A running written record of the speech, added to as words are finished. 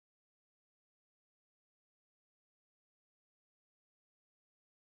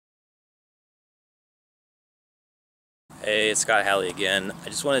Hey, it's Halley again. I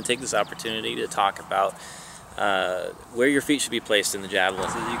just want to take this opportunity to talk about where your feet should be placed in the Javelin.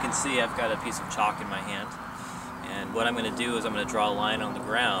 So as you can see, I've got a piece of chalk in my hand, and what I'm going to do is I'm going to draw a line on the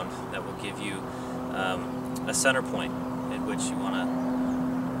ground that will give you a center point at which you want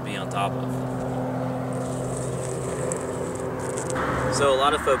to be on top of. So a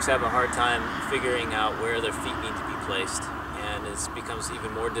lot of folks have a hard time figuring out where their feet need to be placed, and it becomes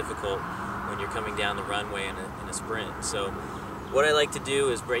even more difficult when you're coming down the runway in a sprint. So what I like to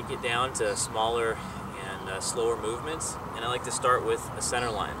do is break it down to smaller and slower movements, and I like to start with a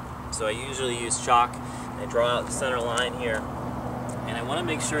center line. So I usually use chalk and I draw out the center line here, and I want to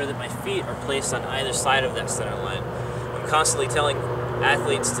make sure that my feet are placed on either side of that center line. I'm constantly telling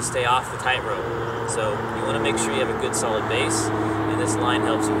athletes to stay off the tightrope, so you want to make sure you have a good solid base, and this line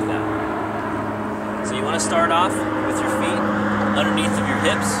helps you with that. So you want to start off with your feet underneath of your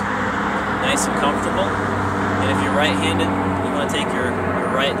hips, nice and comfortable. And if you're right-handed, you want to take your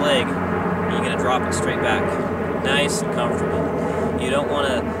right leg and you're going to drop it straight back, nice and comfortable. You don't want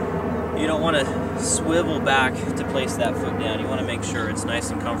to swivel back to place that foot down. You want to make sure it's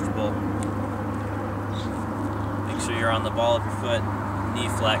nice and comfortable. Make sure you're on the ball of your foot, knee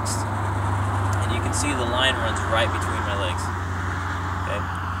flexed, and you can see the line runs right between my legs.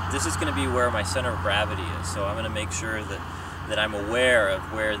 Okay, this is going to be where my center of gravity is, so I'm going to make sure that I'm aware of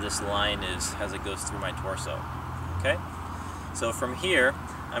where this line is as it goes through my torso. Okay? So from here,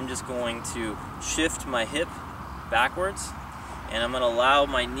 I'm just going to shift my hip backwards, and I'm going to allow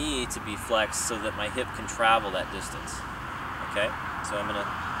my knee to be flexed so that my hip can travel that distance. Okay? So I'm going to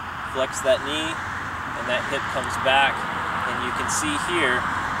flex that knee, and that hip comes back, and you can see here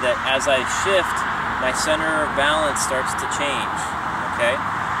that as I shift, my center of balance starts to change. Okay?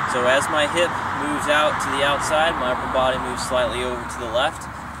 So as my hip moves out to the outside, my upper body moves slightly over to the left.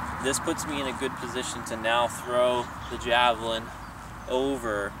 This puts me in a good position to now throw the javelin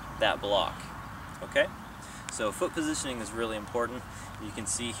over that block. Okay? So foot positioning is really important. You can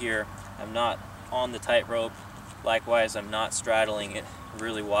see here, I'm not on the tightrope. Likewise, I'm not straddling it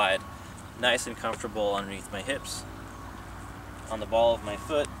really wide. Nice and comfortable underneath my hips, on the ball of my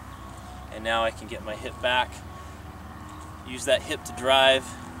foot, and now I can get my hip back, use that hip to drive,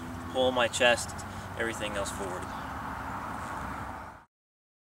 pull my chest, everything else forward.